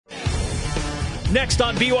Next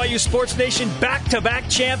on BYU Sports Nation, back-to-back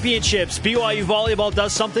championships. BYU Volleyball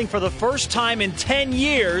does something for the first time in 10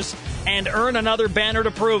 years and earn another banner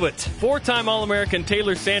to prove it. Four-time All-American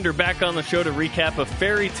Taylor Sander back on the show to recap a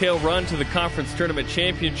fairy tale run to the conference tournament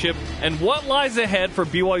championship and what lies ahead for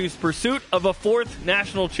BYU's pursuit of a fourth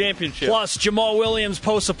national championship. Plus, Jamal Williams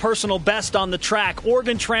posts a personal best on the track.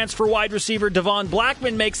 Oregon transfer wide receiver Devon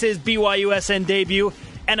Blackman makes his BYUSN debut.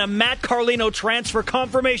 And a Matt Carlino transfer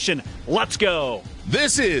confirmation. Let's go.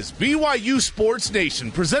 This is BYU Sports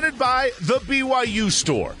Nation, presented by The BYU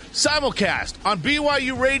Store. Simulcast on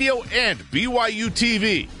BYU Radio and BYU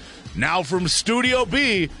TV. Now from Studio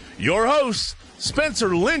B, your hosts,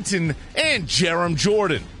 Spencer Linton and Jerem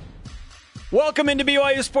Jordan. Welcome into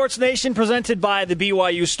BYU Sports Nation, presented by The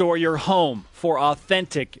BYU Store, your home for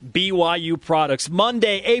authentic BYU products.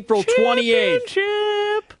 Monday, April 28th.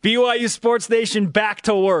 BYU Sports Nation back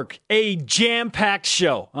to work. A jam-packed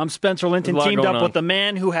show. I'm Spencer Linton, teamed up with the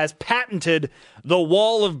man who has patented the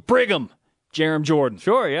Wall of Brigham, Jerem Jordan.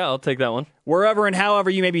 Sure, yeah, I'll take that one. Wherever and however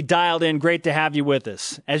you may be dialed in, great to have you with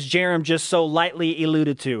us. As Jerem just so lightly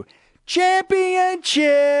alluded to,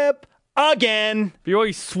 championship again.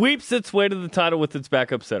 BYU sweeps its way to the title with its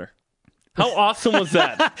backup center. How awesome was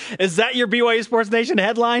that? Is that your BYU Sports Nation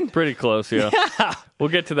headline? Pretty close, yeah. We'll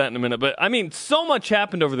get to that in a minute. But, I mean, so much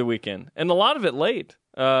happened over the weekend, and a lot of it late.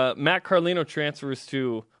 Matt Carlino transfers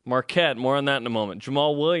to Marquette. More on that in a moment.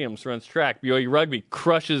 Jamal Williams runs track. BYU Rugby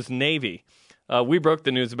crushes Navy. We broke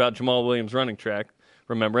the news about Jamal Williams running track,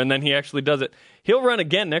 remember, and then he actually does it. He'll run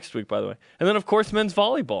again next week, by the way. And then, of course, men's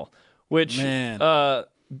volleyball, which hashtag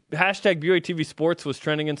BYU TV Sports was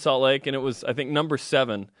trending in Salt Lake, and it was, I think, number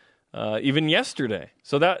 7. Even yesterday.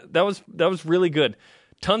 So that was really good.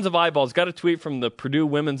 Tons of eyeballs. Got a tweet from the Purdue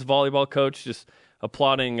women's volleyball coach just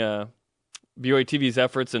applauding BYU TV's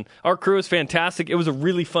efforts. And our crew is fantastic. It was a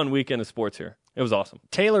really fun weekend of sports here. It was awesome.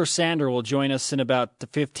 Taylor Sander will join us in about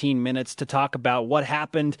 15 minutes to talk about what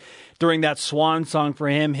happened during that swan song for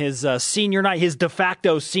him, his senior night, his de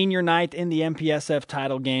facto senior night in the MPSF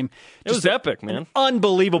title game. It was epic, man.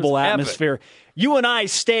 Unbelievable atmosphere. Epic. You and I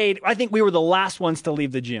stayed. I think we were the last ones to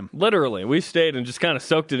leave the gym. Literally, we stayed and just kind of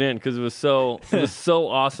soaked it in because it was so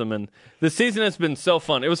awesome. And the season has been so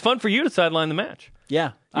fun. It was fun for you to sideline the match.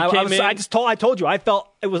 Yeah, I told you.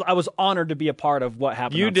 I was honored to be a part of what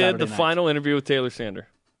happened. You did Saturday the night. final interview with Taylor Sander.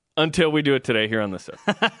 Until we do it today here on this show.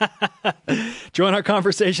 Join our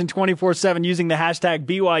conversation 24/7 using the hashtag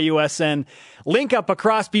BYUSN. Link up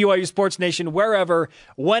across BYU Sports Nation wherever,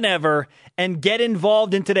 whenever, and get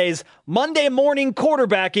involved in today's Monday morning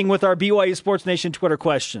quarterbacking with our BYU Sports Nation Twitter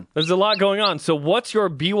question. There's a lot going on. So what's your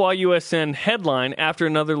BYUSN headline after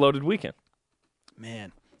another loaded weekend?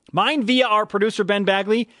 Man. Mine via our producer, Ben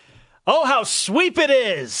Bagley. Oh, how sweep it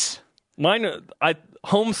is. Mine,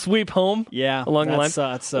 home sweep home. Yeah. Along the line.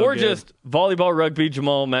 That's so or good. Just volleyball, rugby,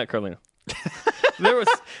 Jamal, Matt Carlino.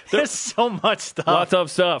 There's so much stuff. Lots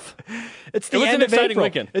of stuff. It was an exciting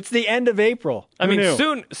weekend. It's the end of April. I mean,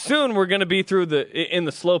 soon we're going to be through in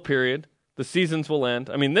the slow period. The seasons will end.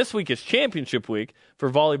 I mean, this week is championship week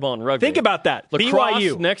for volleyball and rugby. Think about that. Lacrosse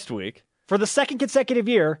BYU next week. For the second consecutive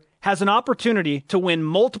year, has an opportunity to win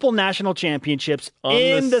multiple national championships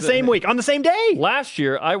in the same week, on the same day. Last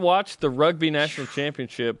year, I watched the Rugby National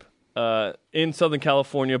Championship in Southern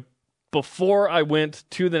California before I went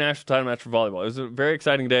to the national title match for volleyball. It was a very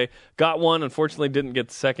exciting day. Got one, unfortunately didn't get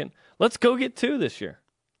the second. Let's go get 2 this year.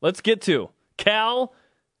 Let's get 2. Cal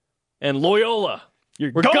and Loyola.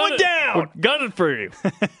 We're going down. We're gunning for you.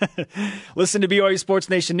 Listen to BYU Sports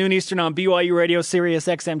Nation noon Eastern on BYU Radio, Sirius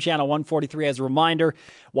XM Channel 143. As a reminder,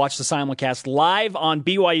 watch the simulcast live on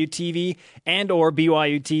BYU TV and or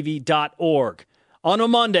BYUtv.org. On a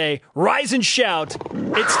Monday, rise and shout.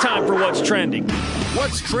 It's time for What's Trending.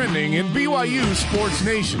 What's trending in BYU Sports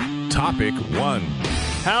Nation? Topic 1.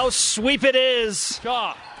 How sweep it is.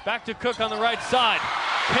 Shaw, back to Cook on the right side.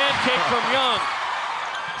 Pancake from Young.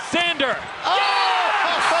 Sander.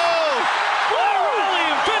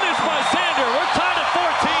 By Sander. We're tied at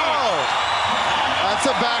 14. That's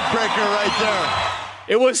a backbreaker right there.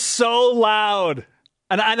 It was so loud.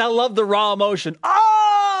 And I love the raw emotion.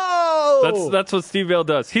 Oh! That's what Steve Vail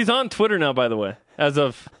does. He's on Twitter now, by the way, as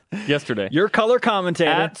of yesterday. Your color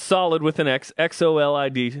commentator. At Solid with an X,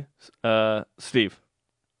 XOLID, Steve.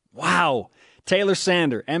 Wow. Taylor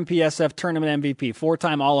Sander, MPSF Tournament MVP,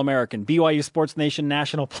 4-time All-American, BYU Sports Nation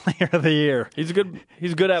National Player of the Year. He's good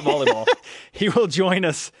at volleyball. He will join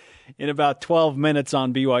us in about 12 minutes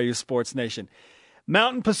on BYU Sports Nation.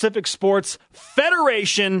 Mountain Pacific Sports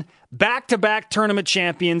Federation back-to-back tournament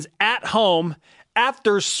champions at home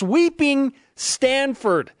after sweeping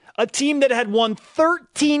Stanford. a team that had won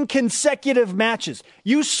 13 consecutive matches.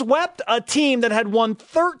 You swept a team that had won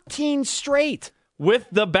 13 straight. With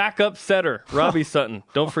the backup setter, Robbie Sutton.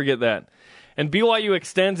 Don't forget that. And BYU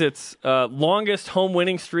extends its longest home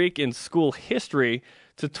winning streak in school history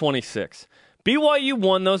to 26. BYU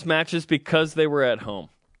won those matches because they were at home.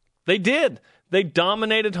 They did. They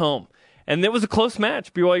dominated home. And it was a close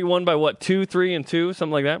match. BYU won by 2-3-2,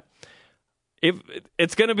 something like that.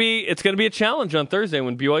 It's going to be a challenge on Thursday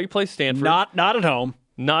when BYU plays Stanford. Not at home.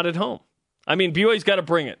 Not at home. I mean, BYU's got to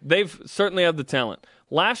bring it. They've certainly have the talent.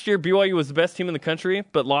 Last year, BYU was the best team in the country,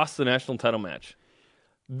 but lost the national title match.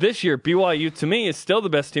 This year, BYU, to me, is still the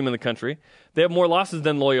best team in the country. They have more losses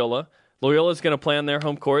than Loyola. Loyola's going to play on their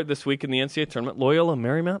home court this week in the NCAA tournament. Loyola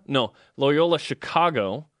Marymount? No, Loyola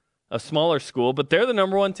Chicago, a smaller school, but they're the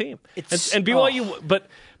number one team. And BYU, but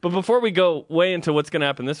before we go way into what's going to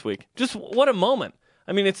happen this week, just what a moment.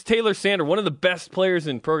 I mean, it's Taylor Sander, one of the best players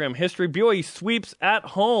in program history. BYU sweeps at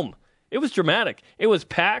home. It was dramatic. It was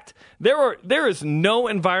packed. There is no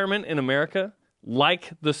environment in America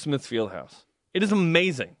like the Smith Fieldhouse. It is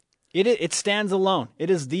amazing. It stands alone. It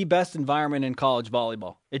is the best environment in college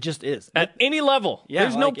volleyball. It just is. At any level. Yeah,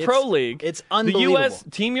 there's no pro league. It's unbelievable.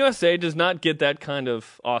 Team USA does not get that kind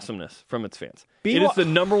of awesomeness from its fans. It is the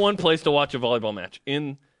number one place to watch a volleyball match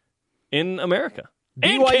in America.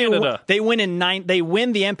 And Canada. They win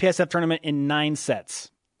the MPSF tournament in 9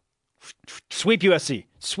 sets. Sweep USC.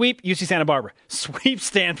 Sweep UC Santa Barbara. Sweep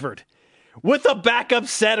Stanford. With a backup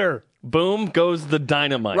setter. Boom goes the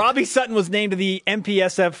dynamite. Robbie Sutton was named to the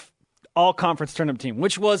MPSF All-Conference Tournament team,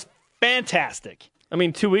 which was fantastic. I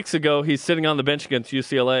mean, 2 weeks ago, he's sitting on the bench against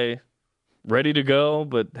UCLA, ready to go,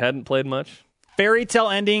 but hadn't played much. Fairy tale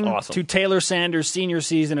ending to Taylor Sanders' senior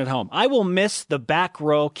season at home. I will miss the back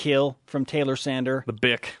row kill from Taylor Sander. The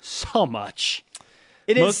Bick. So much.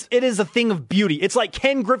 It is a thing of beauty. It's like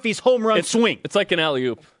Ken Griffey's home run swing. It's like an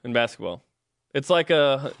alley-oop in basketball. It's like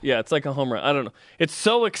a home run. I don't know. It's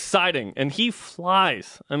so exciting, and he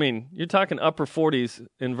flies. I mean, you're talking upper 40s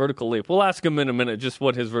in vertical leap. We'll ask him in a minute just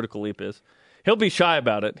what his vertical leap is. He'll be shy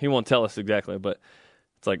about it. He won't tell us exactly, but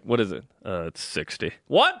it's like, what is it? It's 60.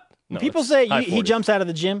 What? No, people say he jumps out of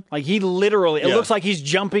the gym. Like, he literally, it looks like he's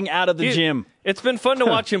jumping out of the gym. It's been fun to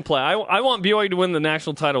watch him play. I want BYU to win the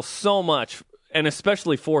national title so much, and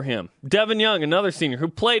especially for him. Devin Young, another senior, who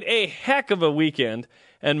played a heck of a weekend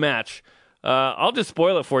and match. I'll just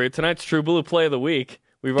spoil it for you. Tonight's True Blue Play of the Week,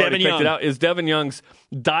 we've already picked it out, is Devin Young's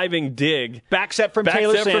diving dig. Back set from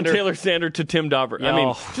Taylor Sander to Tim Dauber. I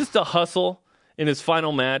mean, just a hustle in his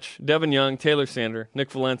final match. Devin Young, Taylor Sander, Nick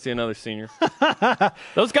Valencia, another senior.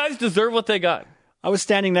 Those guys deserve what they got. I was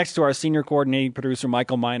standing next to our senior coordinating producer,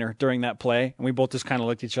 Michael Miner, during that play, and we both just kind of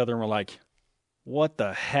looked at each other and were like, what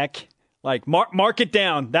the heck? Like, mark it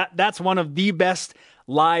down. That's one of the best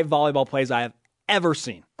live volleyball plays I have ever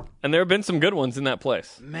seen. And there have been some good ones in that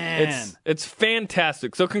place. Man. It's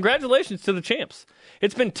fantastic. So congratulations to the champs.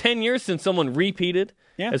 It's been 10 years since someone repeated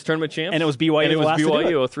as tournament champs. And it was BYU. And it was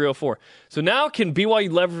BYU 03-04. So now can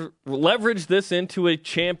BYU leverage this into a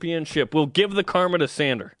championship? We'll give the karma to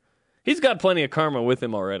Sander. He's got plenty of karma with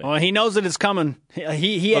him already. Well, he knows that it's coming.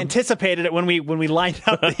 He anticipated it when we lined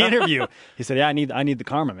up the interview. He said, yeah, I need the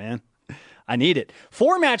karma, man. I need it.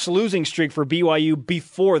 4-match losing streak for BYU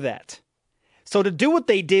before that. So to do what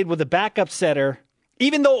they did with a backup setter,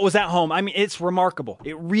 even though it was at home, I mean, it's remarkable.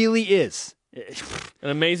 It really is. An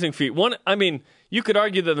amazing feat. You could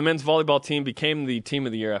argue that the men's volleyball team became the team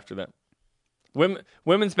of the year after that.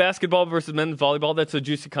 Women's basketball versus men's volleyball, that's a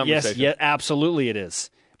juicy conversation. Yes, absolutely it is.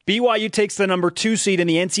 BYU takes the number 2 seed in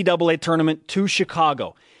the NCAA tournament to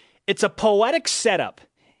Chicago. It's a poetic setup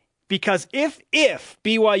because if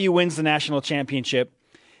BYU wins the national championship,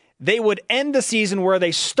 they would end the season where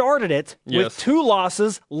they started it with 2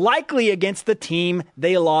 losses, likely against the team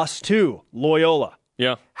they lost to, Loyola.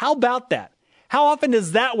 Yeah. How about that? How often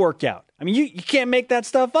does that work out? I mean, you can't make that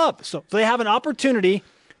stuff up. So they have an opportunity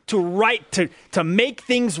to make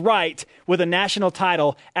things right with a national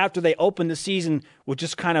title after they opened the season with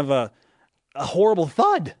just kind of a horrible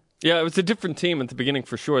thud. Yeah, it was a different team at the beginning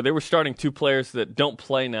for sure. They were starting 2 players that don't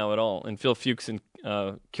play now at all, in Phil Fuchs and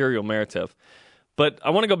Kirill Maritev. But I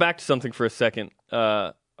want to go back to something for a second.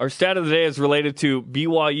 Our stat of the day is related to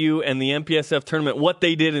BYU and the MPSF tournament, what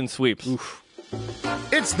they did in sweeps. Oof.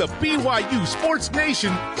 It's the BYU Sports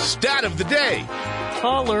Nation stat of the day.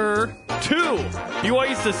 Holler 2.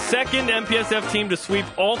 BYU's the second MPSF team to sweep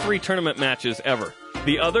all 3 tournament matches ever.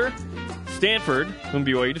 The other, Stanford, whom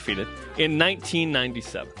BYU defeated, in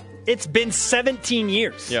 1997. It's been 17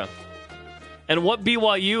 years. Yeah. And what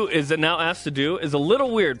BYU is now asked to do is a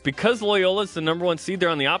little weird. Because Loyola's the number 1 seed, they're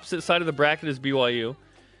on the opposite side of the bracket as BYU.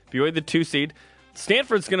 BYU the 2 seed.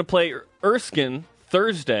 Stanford's going to play Erskine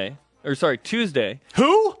Tuesday.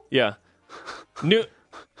 Who? Yeah. New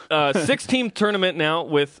 6-team tournament now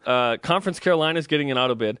with Conference Carolinas getting an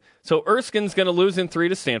auto bid. So Erskine's going to lose in 3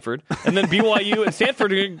 to Stanford. And then BYU and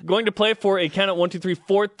Stanford are going to play for a count at 1, 2, 3,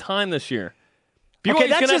 4th time this year. BYU's going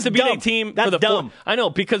to have to beat a team for the dumb. I know,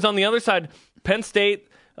 because on the other side, Penn State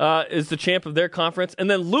is the champ of their conference. And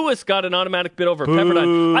then Lewis got an automatic bid over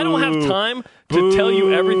Pepperdine. I don't have time to tell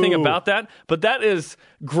you everything about that, but that is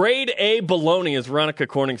grade A baloney, as Veronica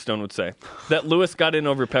Corningstone would say, that Lewis got in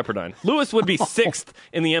over Pepperdine. Lewis would be 6th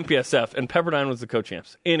in the MPSF, and Pepperdine was the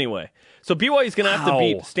co-champs. Anyway, so BYU's going to have to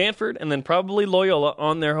beat Stanford and then probably Loyola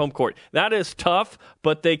on their home court. That is tough,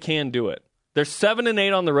 but they can do it. They're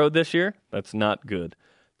 7-8 on the road this year. That's not good.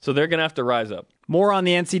 So they're going to have to rise up. More on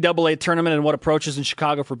the NCAA tournament and what approaches in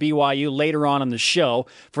Chicago for BYU later on the show.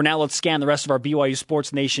 For now, let's scan the rest of our BYU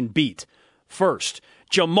Sports Nation beat. First,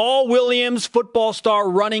 Jamal Williams, football star,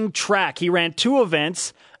 running track. He ran 2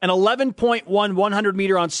 events, an 11.1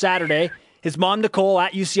 100-meter on Saturday. His mom, Nicole,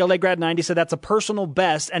 at UCLA Grad 90, said that's a personal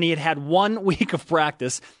best, and he had 1 week of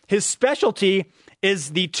practice. His specialty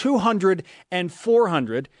is the 200 and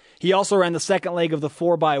 400. He also ran the second leg of the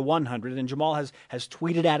 4x100, and Jamal has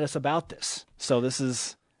tweeted at us about this. So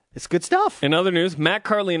it's good stuff. In other news, Matt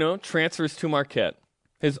Carlino transfers to Marquette.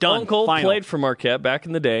 His uncle played for Marquette back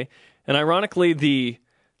in the day, and ironically, the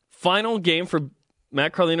final game for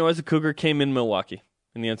Matt Carlino as a Cougar came in Milwaukee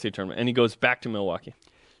in the NCAA tournament, and he goes back to Milwaukee.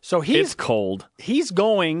 So it's cold. He's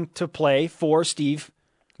going to play for Steve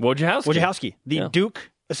Wojciechowski, the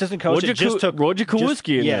Duke assistant coach.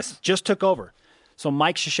 Wojciechowski, just took over. So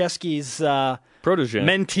Mike Krzyzewski's protege,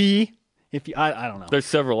 mentee. I don't know. There's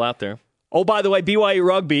several out there. Oh, by the way, BYU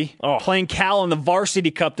rugby playing Cal in the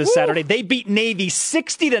Varsity Cup this Saturday. They beat Navy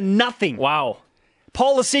 60-0. Wow.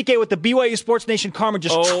 Paul Lasike with the BYU Sports Nation Karma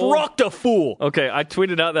just trucked a fool. Okay, I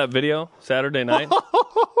tweeted out that video Saturday night.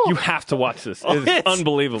 You have to watch this. It's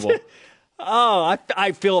unbelievable. I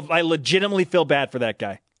legitimately feel bad for that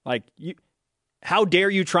guy. Like, how dare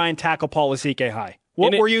you try and tackle Paul Lasike high?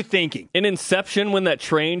 What were you thinking? In Inception, when that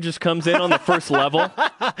train just comes in on the first level,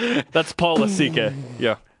 that's Paul Lasike.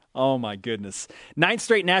 Yeah. Oh, my goodness. 9th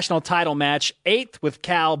straight national title match, 8th with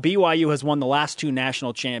Cal. BYU has won the last 2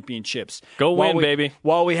 national championships. Go win, baby.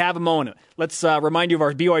 While we have a moment, let's remind you of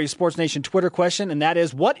our BYU Sports Nation Twitter question, and that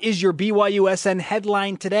is, what is your BYU SN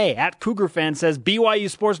headline today? At Cougar Fan says, BYU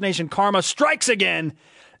Sports Nation karma strikes again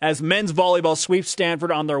as men's volleyball sweeps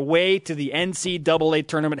Stanford on their way to the NCAA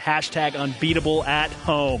tournament. #unbeatable at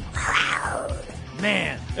home.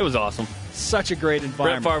 Man. It was awesome. Such a great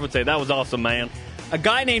environment. Brett Favre would say, that was awesome, man. A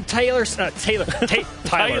guy named Taylor Sander.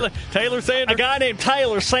 A guy named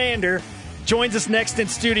Tyler Sander joins us next in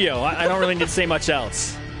studio. I don't really need to say much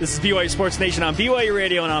else. This is BYU Sports Nation on BYU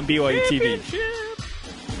Radio and on BYU TV.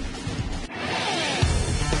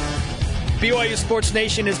 BYU Sports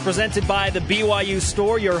Nation is presented by the BYU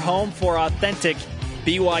Store, your home for authentic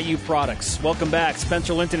BYU products. Welcome back.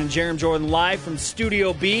 Spencer Linton and Jerem Jordan live from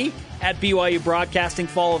Studio B at BYU Broadcasting.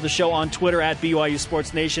 Follow the show on Twitter at BYU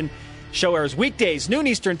Sports Nation. Show airs weekdays, noon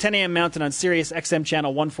Eastern, 10 a.m. Mountain on Sirius XM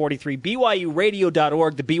Channel 143,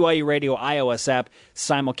 BYURadio.org, the BYU Radio iOS app,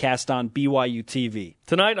 simulcast on BYU TV.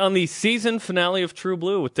 Tonight on the season finale of True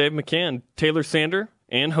Blue with Dave McCann, Taylor Sander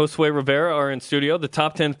and Josue Rivera are in studio. The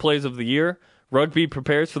top 10 plays of the year. Rugby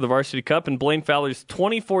prepares for the Varsity Cup, and Blaine Fowler's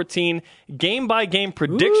 2014 game-by-game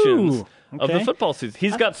predictions of the football season.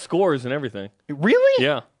 He's got scores and everything. Really?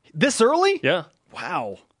 Yeah. This early? Yeah.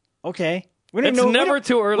 Wow. Okay. It's never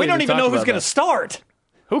too early. We don't even know who's going to start.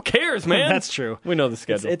 Who cares, man? That's true. We know the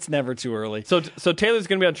schedule. It's never too early. So Taylor's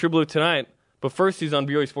going to be on True Blue tonight, but first he's on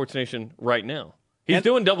BYU Sports Nation right now. He's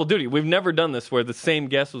doing double duty. We've never done this where the same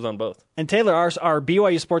guest was on both. And Taylor, our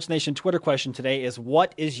BYU Sports Nation Twitter question today is,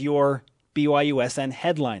 what is your BYU SN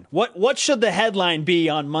headline? What should the headline be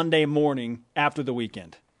on Monday morning after the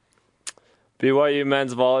weekend? BYU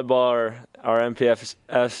men's volleyball are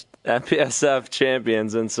MPSF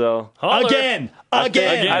champions, and so again. I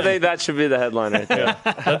think that should be the headline right there.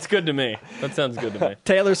 That's good to me. That sounds good to me.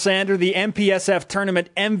 Taylor Sander, the MPSF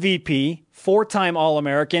tournament MVP, 4-time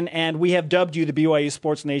All-American, and we have dubbed you the BYU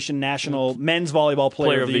Sports Nation National Men's Volleyball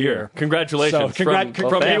Player of the Year. Congratulations from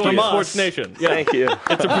BYU Sports Nation. Yeah. Thank you.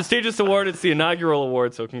 It's a prestigious award. It's the inaugural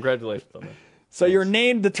award, so congratulations on that. So you're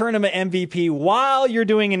named the tournament MVP while you're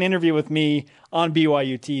doing an interview with me on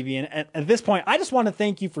BYU TV. And at this point, I just want to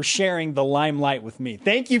thank you for sharing the limelight with me.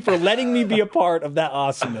 Thank you for letting me be a part of that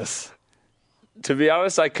awesomeness. To be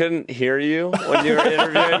honest, I couldn't hear you when you were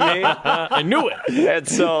interviewing me. I knew it. And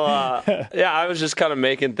so, I was just kind of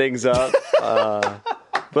making things up.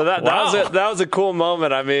 But that Wow. was a cool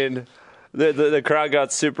moment. I mean, the crowd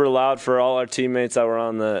got super loud for all our teammates that were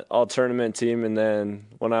on the all-tournament team, and then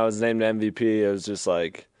when I was named MVP, it was just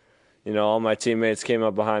like, all my teammates came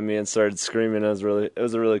up behind me and started screaming. It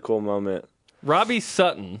was a really cool moment. Robbie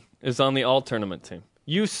Sutton is on the all-tournament team.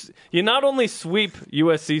 You not only sweep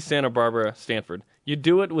USC, Santa Barbara, Stanford, you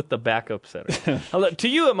do it with the backup setter. To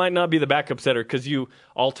you, it might not be the backup setter because you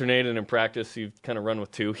alternated in practice. You kind of run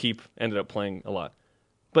with two. Heap ended up playing a lot.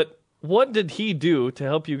 But what did he do to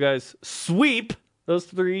help you guys sweep those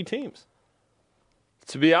three teams?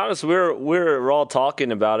 To be honest, we're all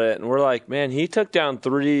talking about it, and we're like, man, he took down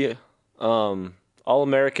three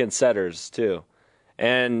All-American setters too,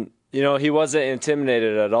 and he wasn't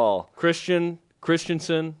intimidated at all.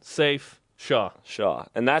 Christensen, Safe, Shaw,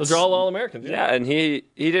 and those are all All-Americans. Yeah, and he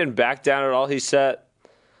didn't back down at all. He set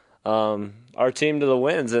our team to the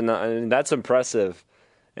wins, and that's impressive.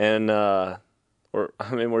 And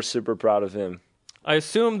we're super proud of him. I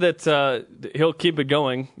assume that he'll keep it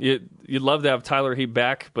going. You'd love to have Tyler Heap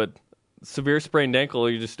back, but severe sprained ankle,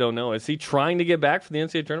 you just don't know. Is he trying to get back for the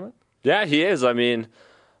NCAA tournament? Yeah, he is. I mean,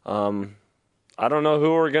 I don't know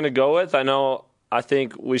who we're going to go with. I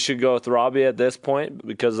think we should go with Robbie at this point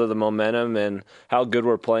because of the momentum and how good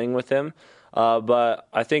we're playing with him. But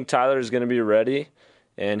I think Tyler is going to be ready,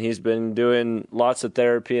 and he's been doing lots of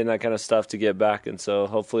therapy and that kind of stuff to get back, and so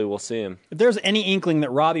hopefully we'll see him. If there's any inkling that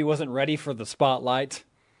Robbie wasn't ready for the spotlight,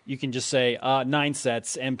 you can just say 9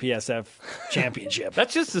 sets, MPSF championship.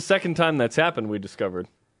 That's just the second time that's happened, we discovered,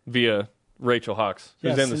 via Rachel Hawks,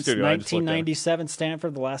 who's in the since studio. 1997,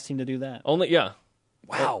 Stanford, the last team to do that.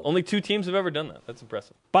 Wow. Only 2 teams have ever done that. That's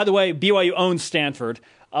impressive. By the way, BYU owns Stanford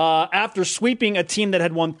after sweeping a team that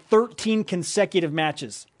had won 13 consecutive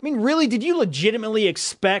matches. I mean, really, did you legitimately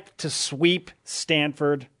expect to sweep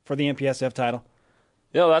Stanford for the MPSF title?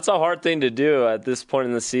 That's a hard thing to do at this point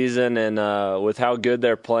in the season and with how good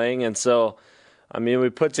they're playing. And so, I mean, we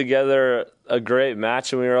put together a great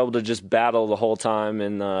match and we were able to just battle the whole time.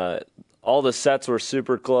 And all the sets were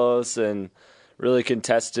super close and really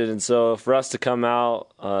contested. And so for us to come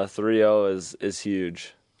out 3-0 is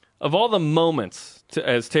huge. Of all the moments,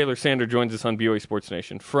 as Taylor Sander joins us on BYU Sports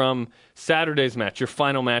Nation, from Saturday's match, your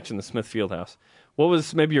final match in the Smith Fieldhouse, what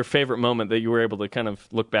was maybe your favorite moment that you were able to kind of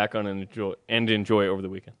look back on and enjoy over the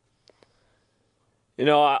weekend?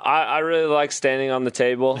 I really like standing on the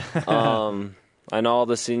table. I know all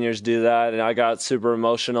the seniors do that, and I got super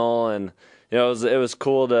emotional, and it was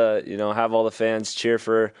cool to have all the fans cheer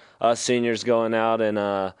for us seniors going out, and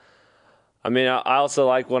I also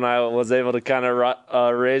like when I was able to kind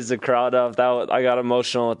of raise the crowd up. I got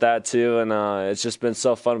emotional with that too, and it's just been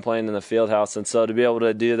so fun playing in the field house. And so to be able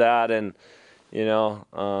to do that, and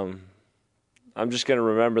I'm just going to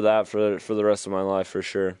remember that for the rest of my life for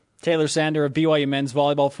sure. Taylor Sander of BYU men's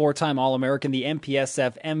volleyball, 4-time All-American, the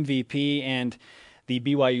MPSF MVP, and the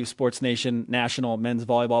BYU Sports Nation National Men's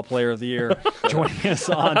Volleyball Player of the Year, joining us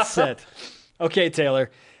on set. Okay,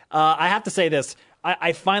 Taylor, I have to say this.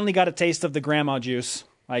 I finally got a taste of the grandma juice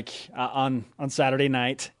on Saturday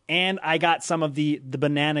night, and I got some of the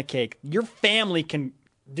banana cake. Your family can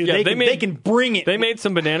do. Yeah, they can bring it. They made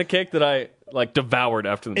some banana cake that I devoured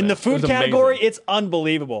after the match. In the food category, it's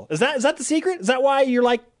unbelievable. Is that the secret? Is that why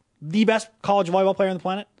you're the best college volleyball player on the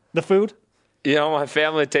planet? The food? My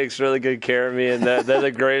family takes really good care of me, and they're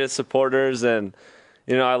the greatest supporters, and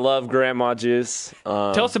I love grandma juice.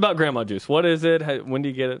 Tell us about grandma juice. What is it? When do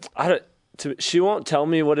you get it? She won't tell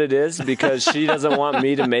me what it is because she doesn't want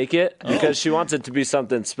me to make it because she wants it to be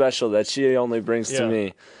something special that she only brings to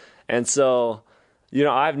me. And so,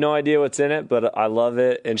 I have no idea what's in it, but I love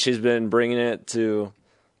it, and she's been bringing it to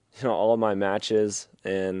all of my matches.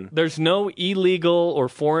 And there's no illegal or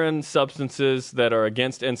foreign substances that are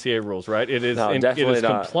against NCAA rules, right? It is definitely it is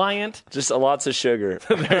not. Compliant. Just lots of sugar.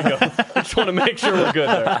 There you go. I just want to make sure we're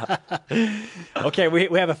good there. Okay,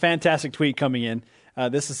 we have a fantastic tweet coming in.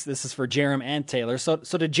 This is for Jerem and Taylor. So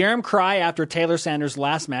did Jerem cry after Taylor Sanders'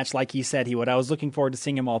 last match like he said he would? I was looking forward to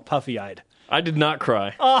seeing him all puffy-eyed. I did not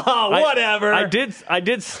cry. Oh, whatever. I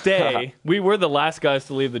did stay. We were the last guys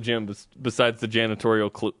to leave the gym besides the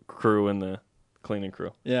janitorial crew and the cleaning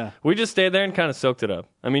crew. Yeah. We just stayed there and kind of soaked it up.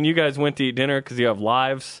 I mean, you guys went to eat dinner because you have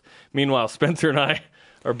lives. Meanwhile, Spencer and I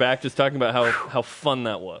are back just talking about how fun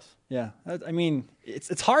that was. Yeah. I mean,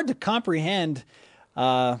 it's hard to comprehend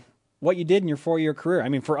what you did in your 4-year career. I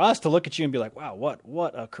mean, for us to look at you and be like, wow,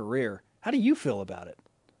 what a career. How do you feel about it?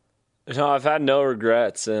 I've had no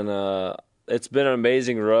regrets, and it's been an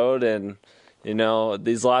amazing road. And,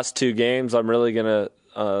 these last 2 games, I'm really going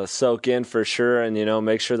to soak in for sure and,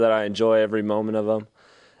 make sure that I enjoy every moment of them.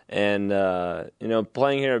 And,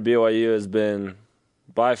 playing here at BYU has been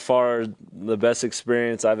by far the best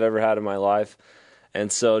experience I've ever had in my life.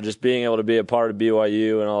 And so just being able to be a part of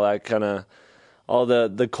BYU and all that kind of, all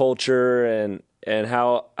the culture and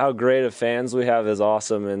how great of fans we have is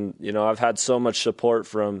awesome. And, you know, I've had so much support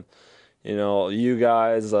from, you know, you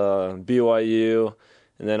guys, BYU,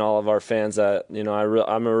 and then all of our fans that, you know,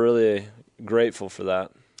 I'm really grateful for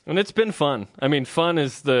that. And it's been fun. I mean, fun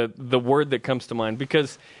is the word that comes to mind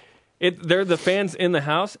because they're the fans in the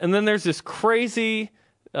house, and then there's this crazy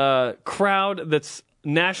crowd that's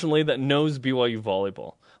nationally that knows BYU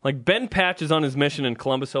volleyball. Like Ben Patch is on his mission in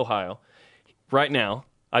Columbus, Ohio, right now.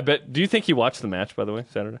 I bet. Do you think he watched the match, by the way,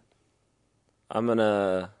 Saturday? I'm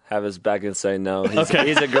gonna have his back and say no. He's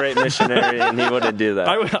a great missionary, and he wouldn't do that.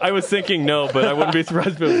 I was thinking no, but I wouldn't be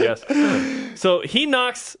surprised if it was yes. So he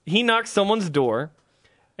knocks someone's door,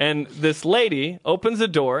 and this lady opens the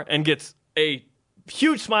door and gets a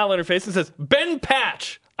huge smile on her face and says, "Ben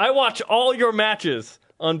Patch, I watch all your matches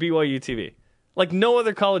on BYU TV." Like no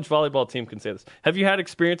other college volleyball team can say this. Have you had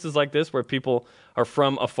experiences like this where people are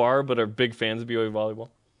from afar but are big fans of BYU volleyball?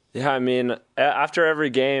 Yeah, I mean, after every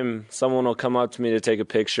game, someone will come up to me to take a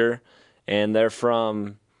picture, and they're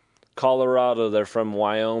from Colorado, they're from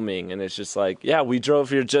Wyoming, and it's just like, yeah, we drove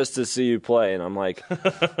here just to see you play. And I'm like,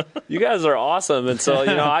 you guys are awesome. And so,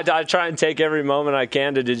 you know, I try and take every moment I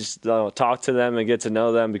can to just talk to them and get to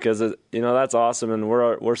know them because, you know, that's awesome. And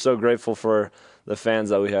we're so grateful for the fans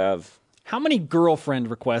that we have. How many girlfriend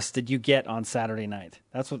requests did you get on Saturday night?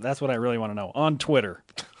 That's what I really want to know. On Twitter.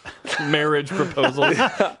 Marriage proposals.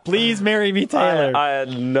 Please marry me, Taylor. I had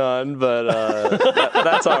none, but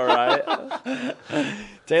that's all right.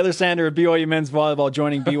 Taylor Sander of BYU Men's Volleyball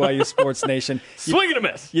joining BYU Sports Nation. Swing and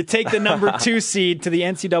a miss. You take the number 2 seed to the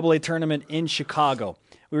NCAA tournament in Chicago.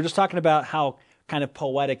 We were just talking about how kind of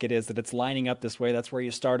poetic it is that it's lining up this way. That's where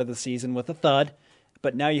you started the season with a thud,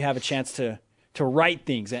 but now you have a chance to right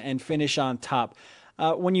things and finish on top.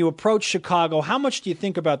 When you approach Chicago, how much do you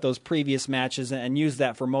think about those previous matches and use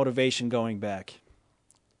that for motivation going back?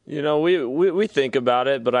 You know, we think about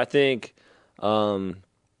it, but I think,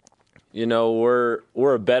 you know,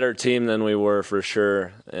 we're a better team than we were for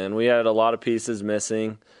sure, and we had a lot of pieces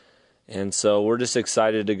missing, and so we're just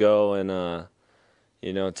excited to go and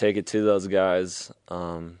you know, take it to those guys.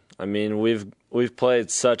 I mean, we've played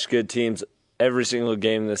such good teams every single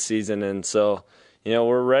game this season, and so, you know,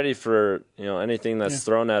 we're ready for, you know, anything that's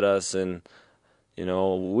thrown at us, and, you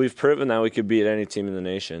know, we've proven that we could beat any team in the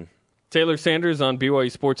nation. Taylor Sanders on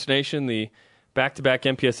BYU Sports Nation, the back-to-back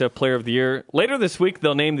MPSF Player of the Year. Later this week,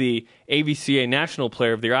 they'll name the AVCA National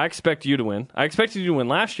Player of the Year. I expect you to win. I expected you to win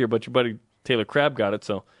last year, but your buddy Taylor Crabb got it,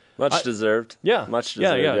 so. Much deserved. Yeah. Much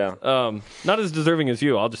deserved, yeah. Not as deserving as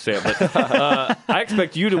you, I'll just say it, but I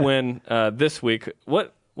expect you to win this week.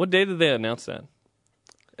 What day did they announce that?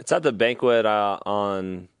 It's at the banquet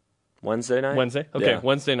on Wednesday night. Wednesday? Okay, yeah.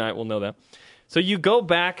 Wednesday night, we'll know that. So you go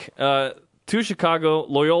back to Chicago.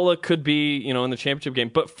 Loyola could be, you know, in the championship game.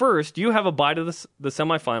 But first, you have a bye to the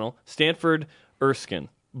semifinal, Stanford-Erskine.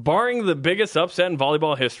 Barring the biggest upset in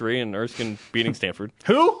volleyball history and Erskine beating Stanford.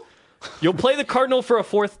 Who? You'll play the Cardinal for a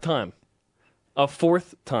fourth time. A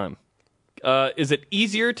fourth time. Is it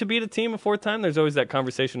easier to beat a team a fourth time? There's always that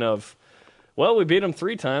conversation of, well, we beat them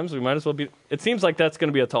 3 times. We might as well beat. It seems like that's going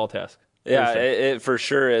to be a tall task. Yeah, it for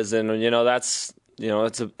sure is, and you know that's, you know,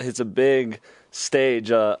 it's a big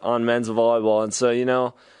stage on men's volleyball, and so, you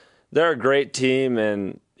know, they're a great team,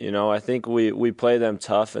 and, you know, I think we play them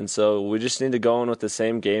tough, and so we just need to go in with the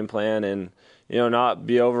same game plan and, you know, not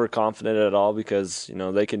be overconfident at all because, you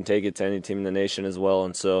know, they can take it to any team in the nation as well,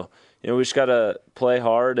 and so, you know, we just got to play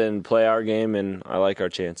hard and play our game, and I like our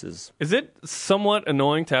chances. Is it somewhat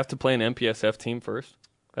annoying to have to play an MPSF team first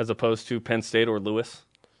as opposed to Penn State or Lewis?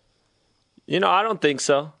 You know, I don't think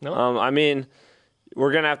so. No? I mean,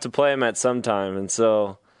 we're going to have to play them at some time, and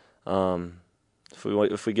so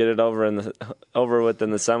if we get it over with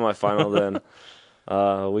in the semifinal,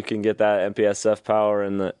 then we can get that MPSF power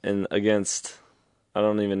in against, I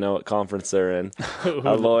don't even know what conference they're in.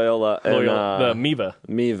 Loyola and the MIVA.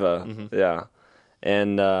 MIVA, yeah.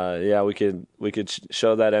 And yeah, we could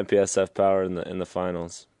show that MPSF power in the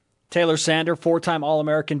finals. Taylor Sander, 4-time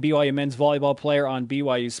All-American BYU men's volleyball player on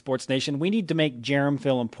BYU Sports Nation. We need to make Jerem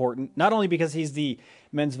feel important, not only because he's the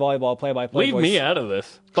men's volleyball play-by-play Leave voice, me out of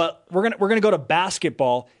this. But we're gonna go to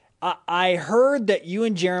basketball. I heard that you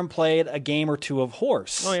and Jerem played a game or two of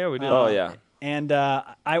horse. Oh yeah, we did. Oh yeah. And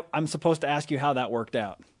I'm supposed to ask you how that worked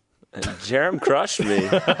out. And Jerem crushed me.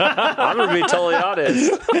 I'm going to be totally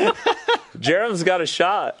honest. Jerem's got a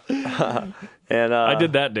shot. And I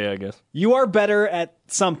did that day, I guess. You are better at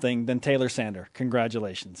something than Taylor Sander.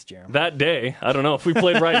 Congratulations, Jerem. That day. I don't know. If we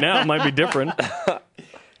played right now, it might be different.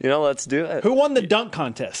 let's do it. Who won the dunk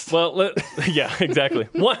contest? Well, yeah, exactly.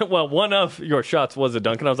 One of your shots was a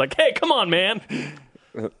dunk, and I was like, hey, come on, man.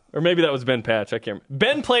 Or maybe that was Ben Patch. I can't remember.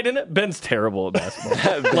 Ben played in it. Ben's terrible at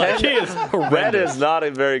basketball. He is horrendous. Ben is not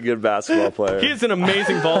a very good basketball player. He is an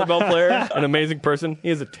amazing volleyball player, an amazing person. He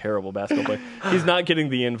is a terrible basketball player. He's not getting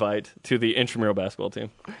the invite to the intramural basketball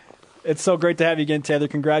team. It's so great to have you again, Taylor.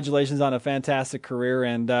 Congratulations on a fantastic career,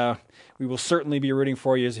 and we will certainly be rooting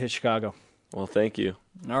for you as you hit Chicago. Well, thank you.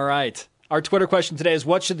 All right. Our Twitter question today is,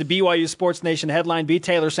 what should the BYU Sports Nation headline be?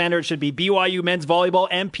 Taylor Sanders should be BYU men's volleyball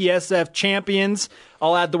MPSF champions.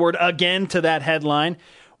 I'll add the word again to that headline.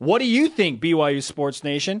 What do you think, BYU Sports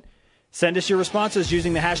Nation? Send us your responses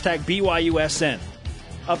using the hashtag BYUSN.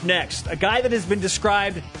 Up next, a guy that has been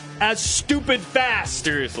described as stupid fast.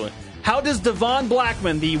 Seriously. How does Devon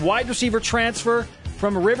Blackman, the wide receiver transfer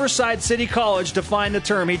from Riverside City College, define the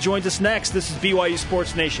term? He joins us next. This is BYU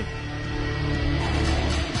Sports Nation.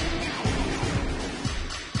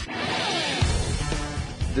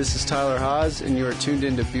 This is Tyler Haas, and you are tuned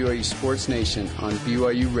into BYU Sports Nation on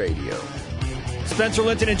BYU Radio. Spencer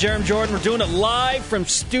Linton and Jerem Jordan. We're doing it live from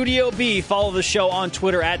Studio B. Follow the show on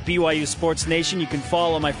Twitter at BYU Sports Nation. You can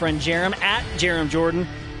follow my friend Jerem at Jerem Jordan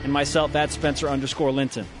and myself at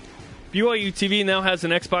Spencer_Linton. BYU TV now has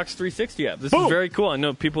an Xbox 360 app. This Boom. is very cool. I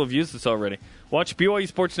know people have used this already. Watch BYU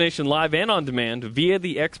Sports Nation live and on demand via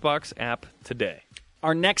the Xbox app today.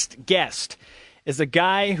 Our next guest is a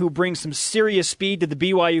guy who brings some serious speed to the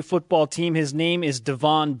BYU football team. His name is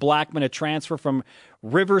Devon Blackman, a transfer from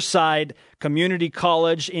Riverside Community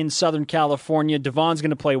College in Southern California. Devon's going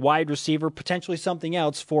to play wide receiver, potentially something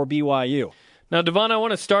else for BYU. Now, Devon, I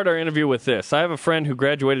want to start our interview with this. I have a friend who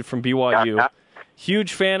graduated from BYU.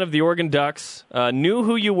 Huge fan of the Oregon Ducks, knew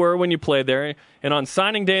who you were when you played there, and on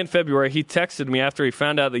signing day in February, he texted me after he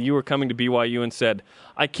found out that you were coming to BYU and said,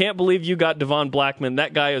 I can't believe you got Devon Blackman.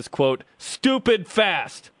 That guy is, quote, stupid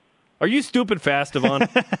fast. Are you stupid fast, Devon?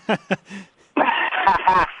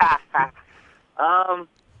 I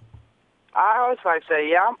always like to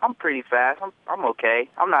say, yeah, I'm pretty fast. I'm okay.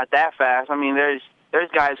 I'm not that fast. I mean, there's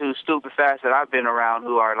guys who's stupid fast that I've been around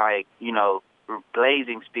who are like,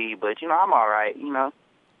 blazing speed, but I'm all right.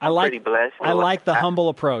 I'm pretty blessed. I like the humble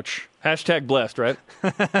approach. Hashtag blessed, right?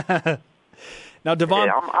 Now, Devon,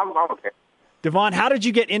 yeah, I'm okay. Devon, how did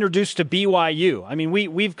you get introduced to BYU? I mean,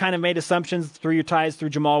 we've kind of made assumptions through your ties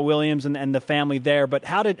through Jamal Williams and the family there, but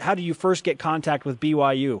how did you first get contact with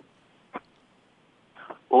BYU?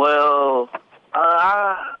 Well,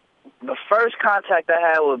 the first contact I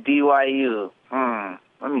had with BYU,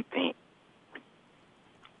 let me think.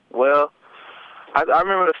 Well, I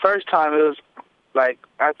remember the first time, it was like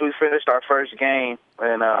after we finished our first game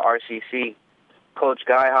in RCC, Coach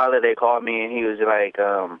Guy Holiday called me and he was like,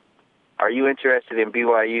 are you interested in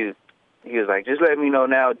BYU? He was like, just let me know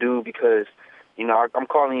now, dude, because, I'm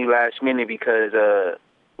calling you last minute because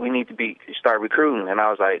we need to start recruiting. And I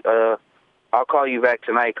was like, I'll call you back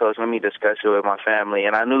tonight, Coach. Let me discuss it with my family.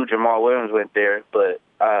 And I knew Jamal Williams went there, but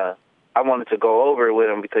I wanted to go over it with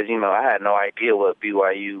him because, I had no idea what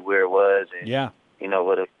BYU, where it was, and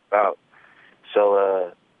what it was about.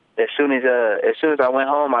 So as soon as I went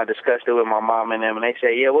home, I discussed it with my mom and them, and they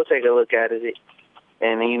said, yeah, we'll take a look at it.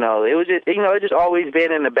 And, it was just, it just always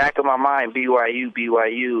been in the back of my mind,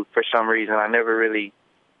 BYU, for some reason. I never really,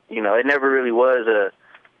 it never really was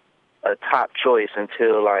a top choice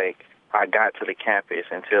until, I got to the campus,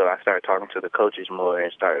 until I started talking to the coaches more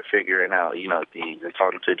and started figuring out, things and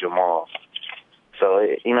talking to Jamal. So,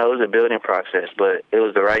 it was a building process, but it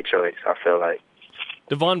was the right choice, I feel like.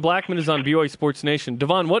 Devon Blackman is on BYU Sports Nation.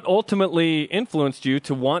 Devon, what ultimately influenced you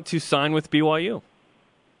to want to sign with BYU?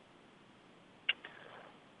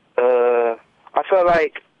 I felt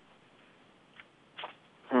like,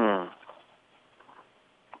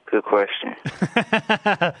 good question.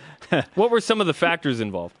 What were some of the factors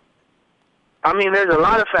involved? I mean, there's a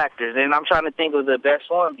lot of factors, and I'm trying to think of the best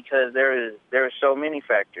one because there are so many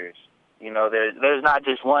factors. There's not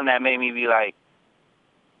just one that made me be like,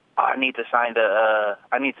 oh, I need to sign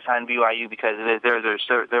BYU because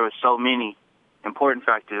there were so many important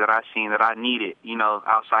factors that I seen that I needed,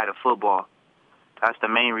 outside of football. That's the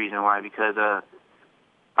main reason why, because I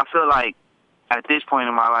feel like at this point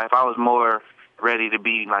in my life, I was more ready to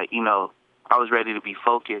be I was ready to be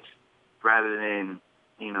focused rather than,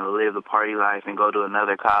 live the party life and go to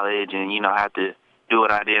another college and, have to do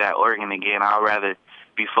what I did at Oregon again. I'd rather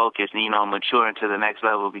be focused and, mature into the next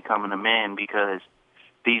level, becoming a man, because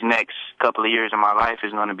these next couple of years of my life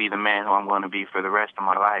is going to be the man who I'm going to be for the rest of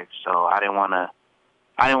my life. So I didn't want to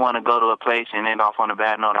go to a place and end off on a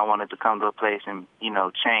bad note. I wanted to come to a place and,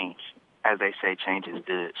 change. as they say, change is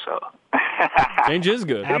good. So Change is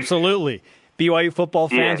good. Absolutely. BYU football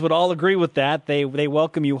fans Yeah. would all agree with that. They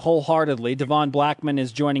welcome you wholeheartedly. Devon Blackman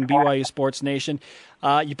is joining BYU Sports Nation.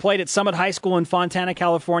 You played at Summit High School in Fontana,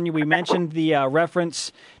 California. We mentioned the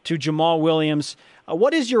reference to Jamal Williams.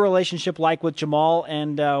 What is your relationship like with Jamal,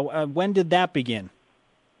 and when did that begin?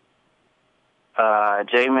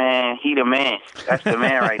 J-Man, he the man. That's the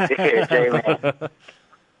man right there, J-Man.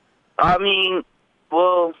 I mean,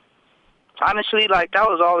 well, honestly, like, that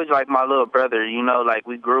was always, like, my little brother, you know, like,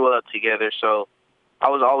 we grew up together, so I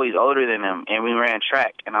was always older than him, and we ran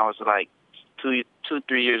track, and I was, like, 3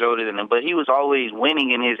 years older than him, but he was always winning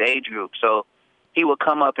in his age group, so he would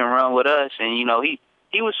come up and run with us, and, you know, he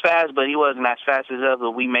was fast, but he wasn't as fast as us,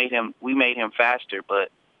 but we made him faster, but,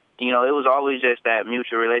 you know, it was always just that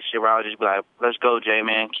mutual relationship where I would just be like, let's go,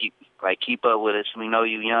 J-Man, keep up with us, we know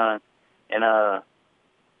you young, and,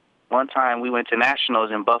 one time we went to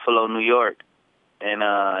nationals in Buffalo, New York, and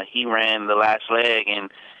he ran the last leg, and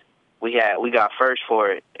we got first for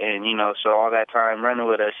it, and you know, so all that time running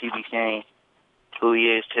with us, he became who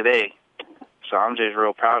he is today. So I'm just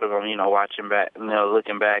real proud of him, you know, watching back, you know,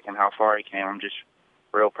 looking back and how far he came. I'm just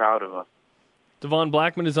real proud of him. Devon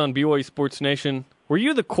Blackman is on BYU Sports Nation. Were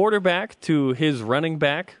you the quarterback to his running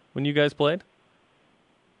back when you guys played?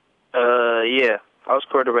 Yeah, I was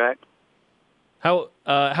quarterback. How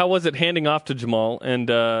was it handing off to Jamal, and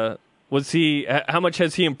how much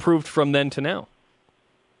has he improved from then to now?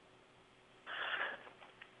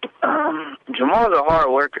 Jamal's a hard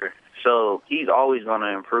worker, so he's always going to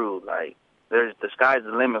improve. Like, the sky's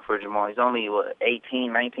the limit for Jamal. He's only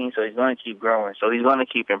 18, 19, so he's going to keep growing. So he's going to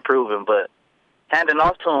keep improving. But handing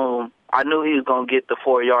off to him, I knew he was going to get the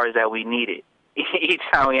 4 yards that we needed each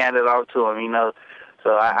time we handed off to him, you know. So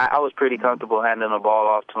I was pretty comfortable handing the ball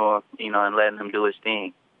off to him, you know, and letting him do his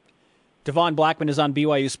thing. Devon Blackman is on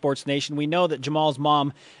BYU Sports Nation. We know that Jamal's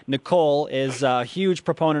mom, Nicole, is a huge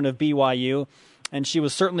proponent of BYU, and she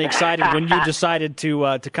was certainly excited when you decided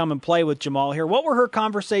to come and play with Jamal here. What were her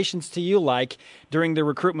conversations to you like during the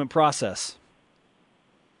recruitment process?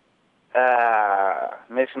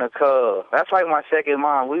 Miss Nicole. That's like my second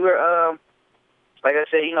mom. We were, like I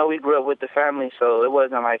said, you know, we grew up with the family, so it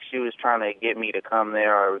wasn't like she was trying to get me to come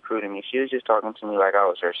there or recruiting me. She was just talking to me like I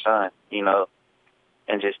was her son, you know,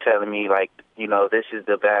 and just telling me, like, you know, this is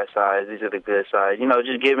the bad side, these are the good sides, you know,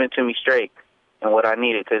 just giving it to me straight and what I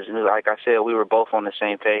needed because, like I said, we were both on the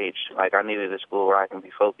same page. Like, I needed a school where I can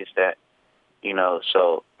be focused at, you know,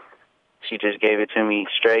 so she just gave it to me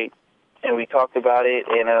straight, and we talked about it,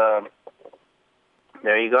 and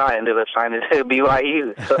there you go. I ended up signing to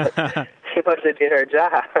BYU. So she must have did her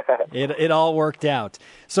job. It all worked out.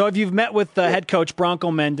 So if you've met with head coach Bronco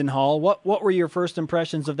Mendenhall, what were your first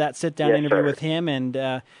impressions of that sit-down interview with him,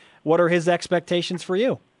 and what are his expectations for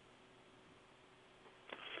you?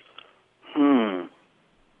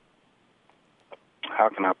 How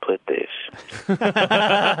can I put this?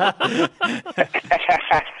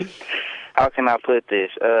 How can I put this?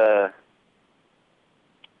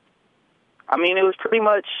 I mean, it was pretty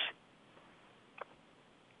much.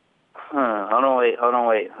 Hold on,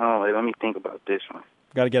 wait. Let me think about this one.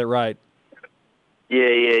 Got to get it right. Yeah.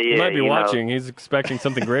 He might be watching. He's expecting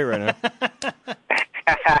something great right now.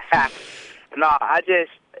 No,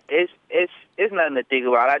 it's nothing to think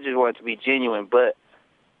about. I just want it to be genuine. But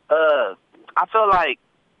I felt like,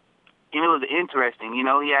 you know, it was interesting. You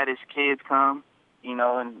know, he had his kids come, you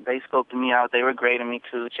know, and they scoped me out. They were grading me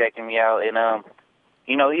too, checking me out, and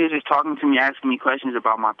you know, he was just talking to me, asking me questions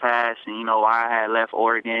about my past and, you know, why I had left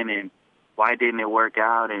Oregon and why didn't it work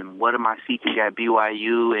out and what am I seeking at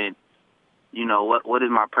BYU and, you know, what is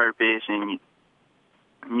my purpose. And,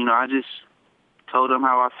 you know, I just told him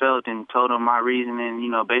how I felt and told him my reasoning, you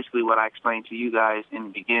know, basically what I explained to you guys in the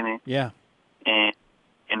beginning. Yeah. And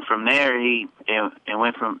from there,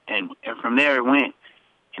 from there it went.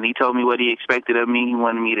 And he told me what he expected of me. He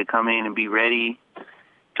wanted me to come in and be ready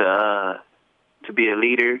to be a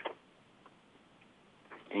leader,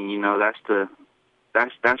 and you know that's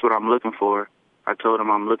what I'm looking for. I told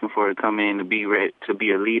him I'm looking for to come in to be ready to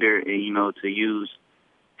be a leader, and you know to use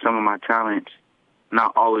some of my talents,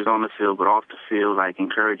 not always on the field but off the field, like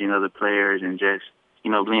encouraging other players and just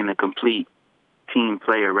you know being a complete team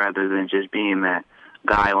player rather than just being that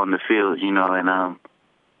guy on the field, you know. And I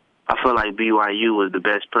feel like BYU was the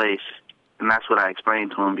best place, and that's what I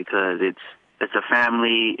explained to him because it's a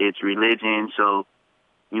family, it's religion, so,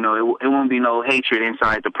 you know, it won't be no hatred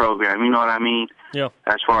inside the program, you know what I mean? Yeah.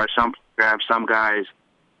 As far as some programs, some guys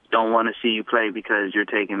don't want to see you play because you're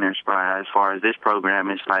taking their spot. As far as this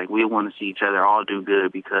program, it's like we want to see each other all do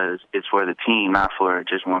good because it's for the team, not for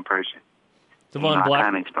just one person. Devon I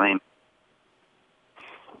kind of explained.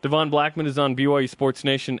 Devon Blackman is on BYU Sports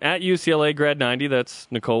Nation at UCLA Grad 90. That's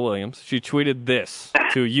Nicole Williams. She tweeted this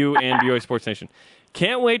to you and BYU Sports Nation.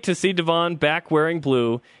 Can't wait to see Devon back wearing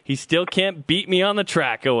blue. He still can't beat me on the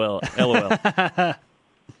track. LOL.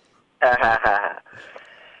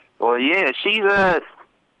 Well, yeah, she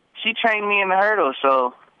trained me in the hurdle,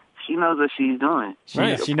 so she knows what she's doing.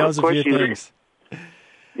 She knows a few things.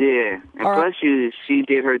 Yeah, and plus she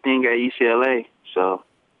did her thing at UCLA, so.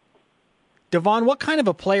 Devon, what kind of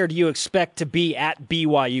a player do you expect to be at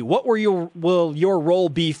BYU? What will your role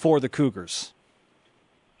be for the Cougars?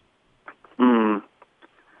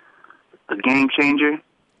 A game changer.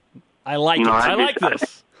 I like it. I like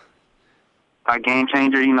this. A game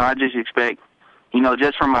changer, I just expect,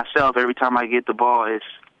 just for myself, every time I get the ball,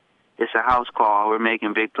 it's a house call. We're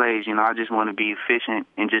making big plays. I just want to be efficient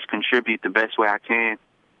and just contribute the best way I can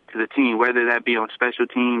to the team, whether that be on special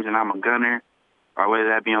teams and I'm a gunner, or whether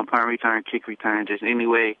that be on punt return, kick return, just any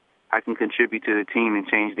way I can contribute to the team and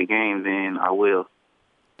change the game, then I will.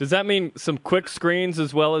 Does that mean some quick screens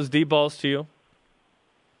as well as deep balls to you?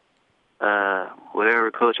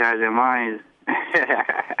 Whatever coach has in mind.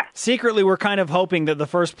 Secretly, we're kind of hoping that the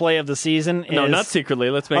first play of the season is... No, not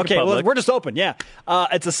secretly. Let's make it public. Well, we're just open, yeah.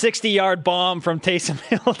 It's a 60-yard bomb from Taysom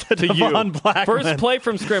Hill to Devon Blackman. First play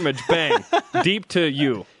from scrimmage, bang, deep to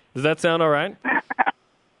you. Does that sound all right?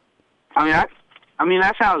 I mean,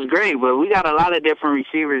 that sounds great, but we got a lot of different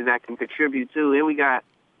receivers that can contribute, too. And we got,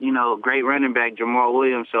 great running back, Jamal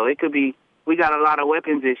Williams. So it could be... We got a lot of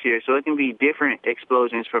weapons this year, so it can be different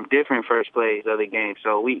explosions from different first plays of the game.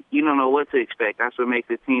 So you don't know what to expect. That's what makes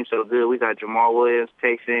the team so good. We got Jamal Williams,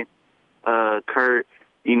 Taysom, Kurt,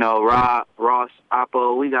 Rob, Ross,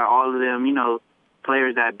 Oppo. We got all of them,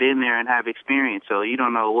 players that have been there and have experience. So you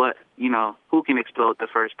don't know who can explode the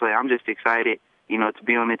first play. I'm just excited, to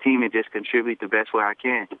be on the team and just contribute the best way I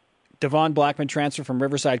can. Devon Blackman transferred from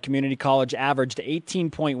Riverside Community College, averaged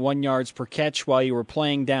 18.1 yards per catch while you were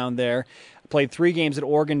playing down there. Played 3 games at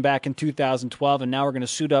Oregon back in 2012, and now we're going to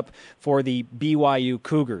suit up for the BYU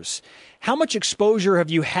Cougars. How much exposure have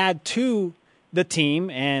you had to the team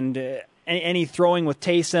and any throwing with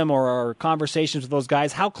Taysom or conversations with those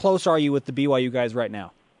guys? How close are you with the BYU guys right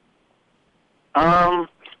now? I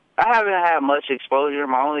haven't had much exposure.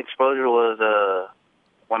 My only exposure was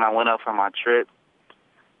when I went up for my trip.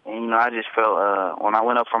 And, I just felt, when I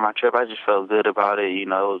went up for my trip, I just felt good about it. It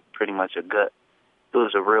was pretty much it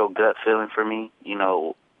was a real gut feeling for me.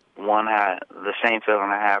 One had the same feeling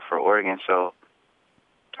I had for Oregon. So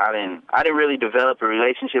I didn't really develop a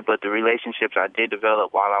relationship, but the relationships I did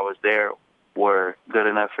develop while I was there were good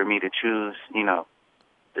enough for me to choose,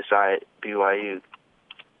 decide BYU.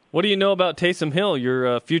 What do you know about Taysom Hill,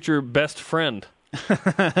 your future best friend?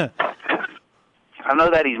 I know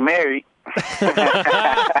that he's married.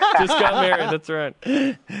 Just got married. That's right.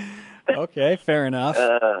 Okay, fair enough.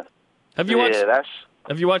 Have you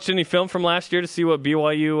watched any film from last year to see what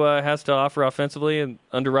BYU has to offer offensively and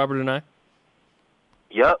under Robert Anae?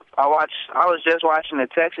 Yep, I was just watching the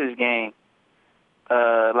Texas game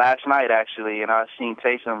last night actually, and I seen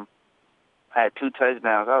Taysom had 2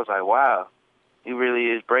 touchdowns. I was like, wow, he really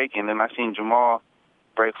is breaking. And I seen Jamal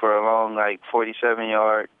break for a long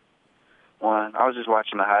 47-yard. one. I was just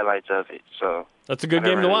watching the highlights of it. So that's a good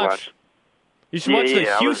game to watch. You should watch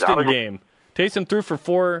the Houston game. Taysom threw for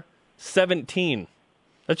 417.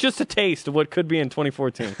 That's just a taste of what could be in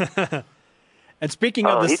 2014. And speaking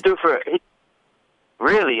of this, he threw for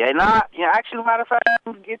really, and actually, matter of fact,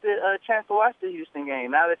 I didn't get the chance to watch the Houston game.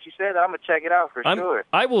 Now that you said that, I'm gonna check it out for sure.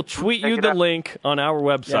 I will tweet you the link on our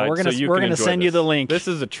website. Yeah, we're gonna send you the link. This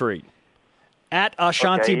is a treat. At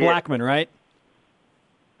Ashanti Blackman, right?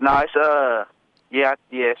 No, it's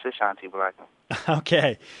it's Ashanti Blackman.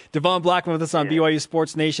 Okay. Devon Blackman with us on BYU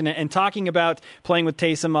Sports Nation. And talking about playing with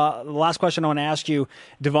Taysom, the last question I want to ask you,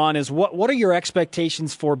 Devon, is what are your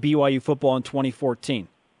expectations for BYU football in 2014?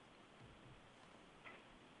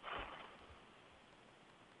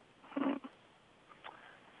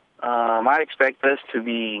 I expect us to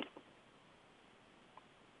be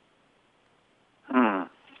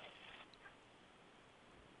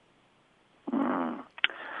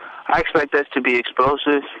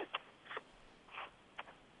explosive.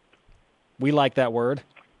 We like that word.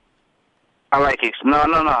 I like it. No.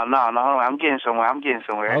 I'm getting somewhere.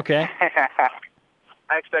 Okay. I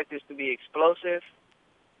expect us to be explosive.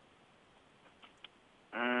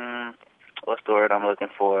 What's the word I'm looking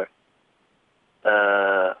for?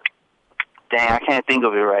 Dang, I can't think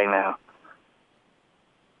of it right now.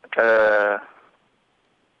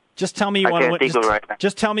 Just tell me you want to win.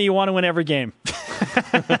 Just tell me you want to win every game.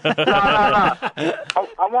 I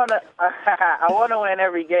want to win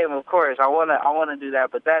every game, of course. I want to do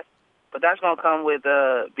that, but that's gonna come with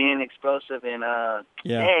being explosive and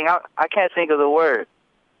dang, I can't think of the word.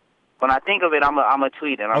 When I think of it, I'm a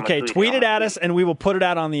tweet it. Okay, tweet it at us, and we will put it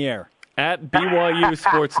out on the air. At BYU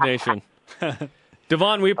Sports Nation.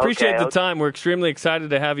 Devon, we appreciate the time. We're extremely excited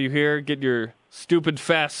to have you here. Get your stupid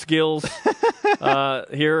fast skills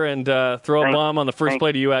here and throw a bomb on the first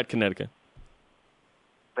play to you at Connecticut.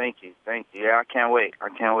 Thank you. Yeah, I can't wait. All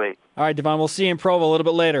right, Devon, we'll see you in Provo a little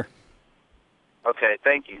bit later. Okay,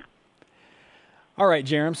 thank you. All right,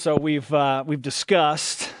 Jerem, so we've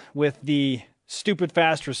discussed with the stupid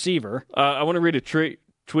fast receiver. I want to read a tweet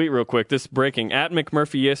real quick. This is breaking. At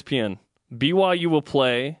McMurphy ESPN, BYU will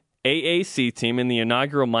play AAC team in the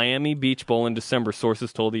inaugural Miami Beach Bowl in December,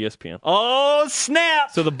 sources told ESPN. Oh,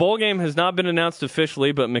 snap! So the bowl game has not been announced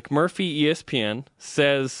officially, but McMurphy ESPN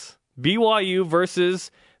says BYU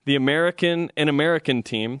versus the American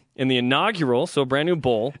team in the inaugural, so brand new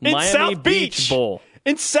bowl, in Miami South Beach Bowl.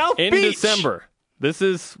 In South in Beach. December. That's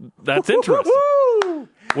interesting.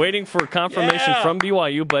 Waiting for confirmation from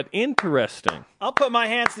BYU, but interesting. I'll put my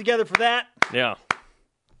hands together for that. Yeah.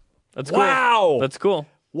 That's cool. Wow. That's cool.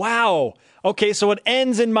 Wow. Okay, so it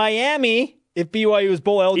ends in Miami if BYU is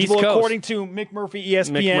bowl eligible, according to McMurphy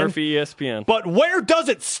ESPN. But where does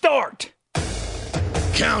it start?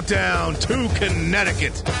 Countdown to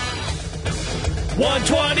Connecticut.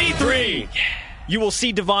 123. You will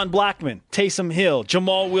see Devon Blackman, Taysom Hill,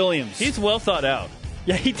 Jamal Williams. He's well thought out.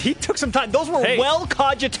 Yeah, he took some time. Those were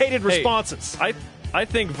well-cogitated responses. I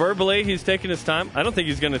think verbally he's taking his time. I don't think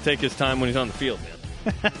he's going to take his time when he's on the field, man.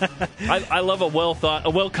 I love a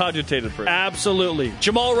well-cogitated person. Absolutely.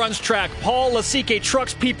 Jamal runs track. Paul Lasike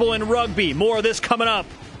trucks people in rugby. More of this coming up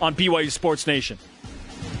on BYU Sports Nation.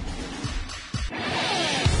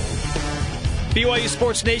 BYU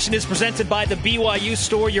Sports Nation is presented by the BYU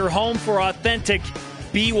Store, your home for authentic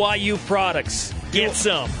BYU products. Get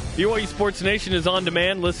some. BYU Sports Nation is on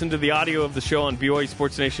demand. Listen to the audio of the show on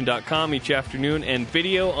BYUSportsNation.com each afternoon and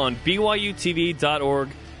video on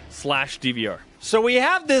BYUTV.org/DVR. So we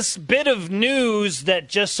have this bit of news that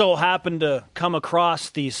just so happened to come across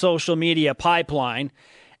the social media pipeline.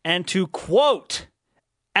 And to quote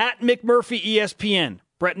at McMurphy ESPN,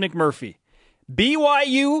 Brett McMurphy,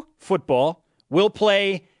 BYU football will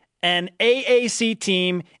play an AAC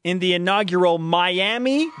team in the inaugural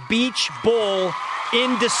Miami Beach Bowl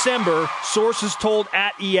in December, sources told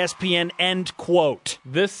at ESPN, end quote.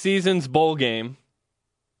 This season's bowl game,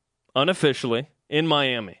 unofficially, in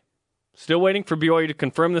Miami. Still waiting for BYU to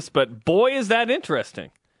confirm this, but boy, is that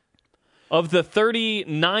interesting. Of the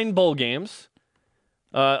 39 bowl games,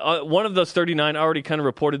 one of those 39 already kind of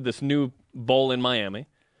reported this new bowl in Miami.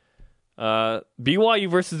 BYU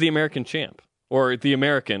versus the American champ. Or the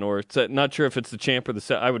American, or it's not sure if it's the champ or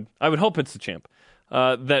the... I would hope it's the champ.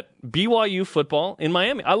 That BYU football in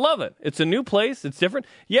Miami. I love it. It's a new place. It's different.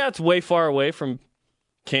 Yeah, it's way far away from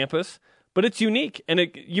campus, but it's unique. And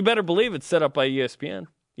you better believe it's set up by ESPN.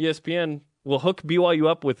 ESPN will hook BYU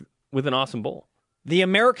up with an awesome bowl. The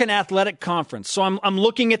American Athletic Conference. So I'm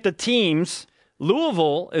looking at the teams.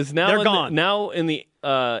 Louisville is now in the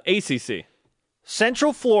ACC.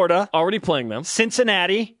 Central Florida. Already playing them.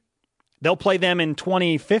 Cincinnati. They'll play them in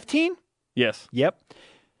 2015? Yes. Yep.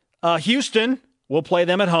 Houston will play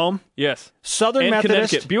them at home. Yes. Southern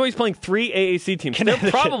Methodist. Connecticut. BYU's playing 3 AAC teams. They're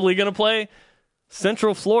probably going to play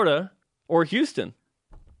Central Florida or Houston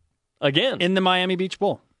again. In the Miami Beach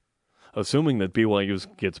Bowl. Assuming that BYU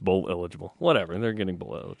gets bowl eligible. Whatever. They're getting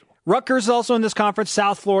bowl eligible. Rutgers is also in this conference.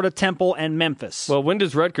 South Florida, Temple, and Memphis. Well, when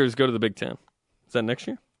does Rutgers go to the Big Ten? Is that next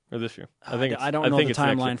year or this year? I don't know the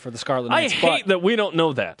timeline for the Scarlet Knights. I hate that we don't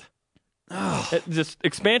know that. Just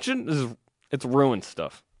expansion it's ruined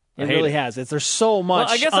stuff. It really has. There's so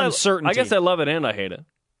much uncertainty. I guess I love it and I hate it.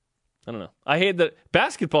 I don't know. I hate that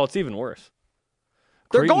basketball. It's even worse.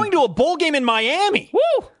 They're going to a bowl game in Miami.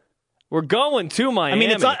 Woo! We're going to Miami.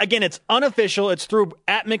 I mean, it's unofficial. It's through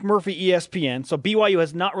at McMurphy ESPN. So BYU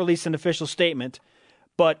has not released an official statement,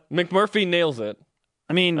 but McMurphy nails it.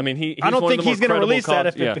 I mean, he's I don't think he's going to release that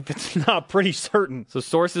if yeah. it's not pretty certain. So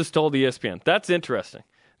sources told ESPN. That's interesting.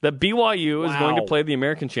 That BYU is going to play the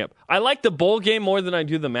American champ. I like the bowl game more than I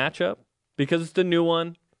do the matchup because it's the new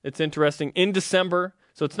one. It's interesting. In December,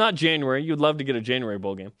 so it's not January. You'd love to get a January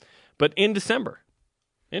bowl game. But in December.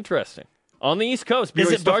 Interesting. On the East Coast.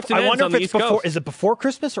 BYU starts and ends on the East Coast. Is it before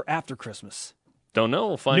Christmas or after Christmas? Don't know.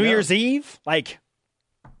 We'll find out. New Year's Eve? Like,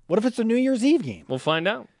 what if it's a New Year's Eve game? We'll find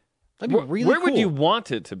out. That'd be really Where cool. would you want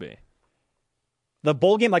it to be? The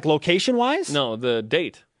bowl game, like location-wise? No, the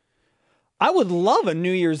date. I would love a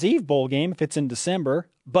New Year's Eve bowl game if it's in December,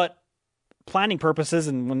 but planning purposes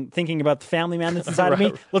and when thinking about the family man that's inside of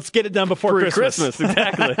me, let's get it done before Christmas.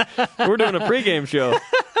 Exactly. We're doing a pregame show,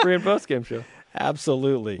 pre and postgame show.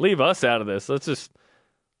 Absolutely. Leave us out of this. Let's just.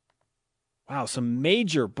 Wow, some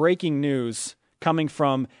major breaking news coming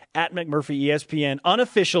from at McMurphy ESPN.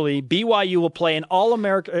 Unofficially, BYU will play an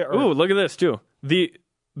All-American. Ooh, look at this too.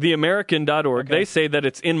 TheAmerican.org. Okay. They say that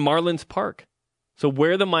it's in Marlins Park. So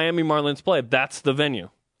where the Miami Marlins play, that's the venue.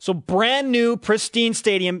 So brand new, pristine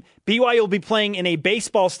stadium. BYU will be playing in a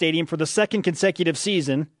baseball stadium for the second consecutive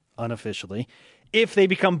season, unofficially, if they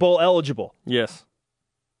become bowl eligible. Yes.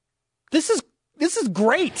 This is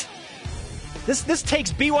great. This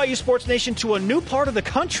takes BYU Sports Nation to a new part of the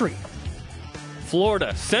country.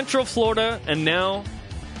 Florida, Central Florida, and now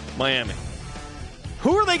Miami.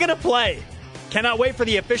 Who are they going to play? Cannot wait for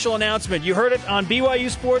the official announcement. You heard it on BYU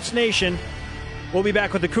Sports Nation. We'll be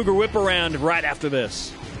back with the Cougar Whip Around right after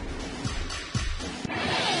this.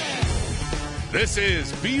 This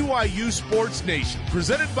is BYU Sports Nation,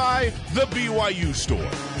 presented by The BYU Store.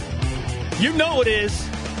 You know it is.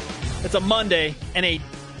 It's a Monday, and a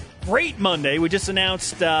great Monday. We just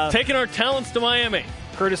announced... taking our talents to Miami.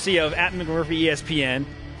 Courtesy of at McMurphy ESPN,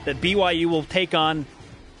 that BYU will take on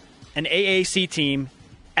an AAC team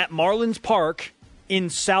at Marlins Park in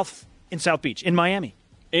South Beach, in Miami.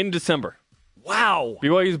 In December. Wow.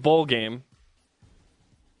 BYU's bowl game.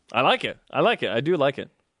 I like it. I do like it.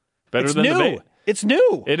 Better than new. the It's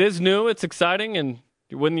new. It is new. It's exciting. And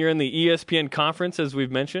when you're in the ESPN conference, as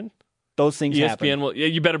we've mentioned, those things happen.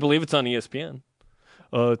 ESPN you better believe it's on ESPN.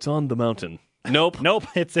 It's on the mountain. Nope.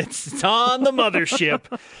 It's on the mothership.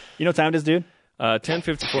 You know what time it is, dude?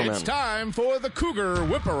 10:54 Mountain. It's time for the Cougar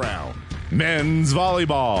Whip Around. Men's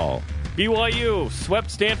volleyball. BYU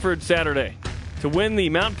swept Stanford Saturday to win the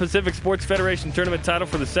Mountain Pacific Sports Federation tournament title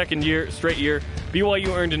for the second straight year. BYU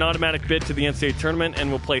earned an automatic bid to the NCAA tournament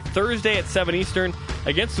and will play Thursday at 7 Eastern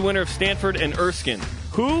against the winner of Stanford and Erskine.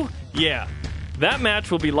 Who? Yeah. That match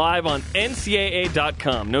will be live on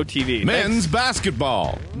NCAA.com. No TV. Men's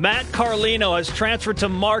basketball. Matt Carlino has transferred to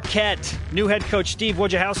Marquette. New head coach Steve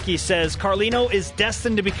Wojciechowski says Carlino is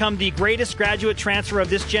destined to become the greatest graduate transfer of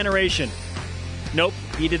this generation. Nope,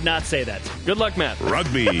 he did not say that. Good luck, Matt.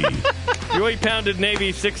 Rugby. BYU pounded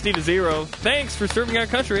Navy 60-0. Thanks for serving our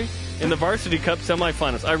country in the Varsity Cup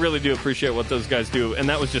semifinals. I really do appreciate what those guys do, and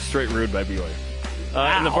that was just straight rude by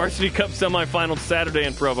BYU. In the Varsity Cup semifinals Saturday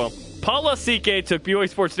in Provo, Paula Sike took BYU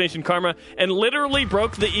Sports Nation karma and literally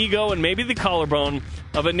broke the ego and maybe the collarbone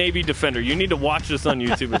of a Navy defender. You need to watch this on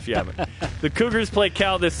YouTube if you haven't. The Cougars play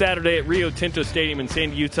Cal this Saturday at Rio Tinto Stadium in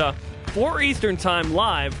Sandy, Utah, 4 Eastern Time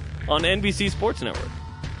live on NBC Sports Network.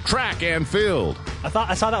 Track and field. I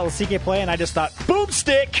saw that Lasike play, and I just thought,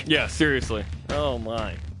 boomstick! Yeah, seriously. Oh,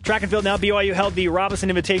 my. Track and field now. BYU held the Robinson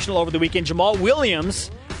Invitational over the weekend. Jamal Williams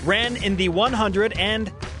ran in the 100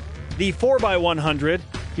 and the 4x100.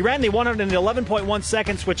 He ran the 111.1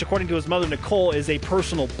 seconds, which, according to his mother, Nicole, is a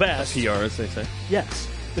personal best. PR, as they say. Yes.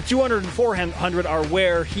 The 200 and 400 are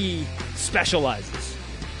where he specializes.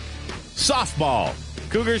 Softball.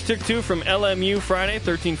 Cougars took 2 from LMU Friday,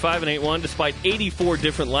 13-5 and 8-1, despite 84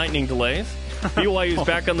 different lightning delays. BYU's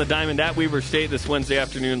back on the diamond at Weber State this Wednesday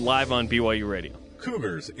afternoon, live on BYU Radio.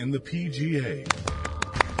 Cougars in the PGA.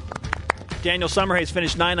 Daniel Summerhays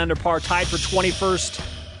finished 9 under par, tied for 21st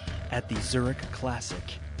at the Zurich Classic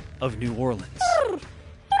of New Orleans.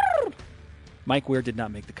 Mike Weir did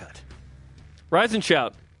not make the cut. Rise and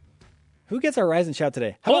shout. Who gets our Rise and Shout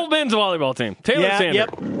today? Whole men's volleyball team. Taylor Sander.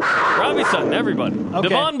 Yep. Robbie Sutton, everybody. Okay.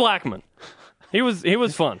 Devon Blackman. He was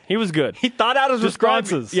fun. He was good. He thought out his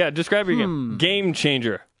responses. Describe your game. Game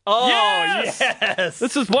changer. Oh, yes!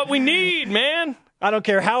 This is what we need, man. I don't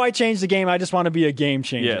care how I change the game. I just want to be a game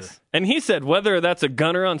changer. Yes. And he said whether that's a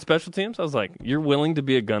gunner on special teams, I was like, you're willing to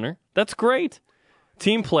be a gunner? That's great.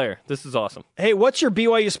 Team player. This is awesome. Hey, what's your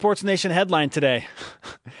BYU Sports Nation headline today?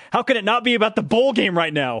 How can it not be about the bowl game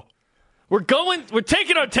right now? We're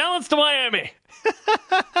taking our talents to Miami.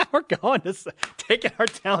 We're taking our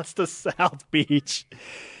talents to South Beach.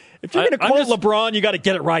 If you're going to quote LeBron, you got to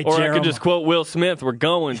get it right, Or Jeremy. I could just quote Will Smith. We're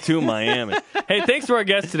going to Miami. Hey, thanks to our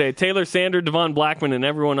guests today, Taylor Sander, Devon Blackman, and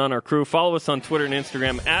everyone on our crew. Follow us on Twitter and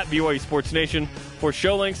Instagram at BYU Sports Nation for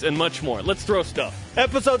show links and much more. Let's throw stuff.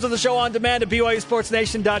 Episodes of the show on demand at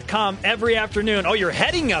BYUSportsNation.com every afternoon. Oh, you're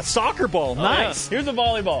heading a soccer ball. Nice. Yeah. Here's a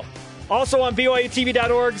volleyball. Also on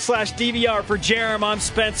BYUTV.org/DVR. For Jerem, I'm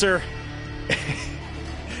Spencer.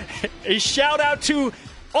 A shout out to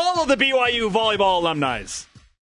all of the BYU volleyball alumni.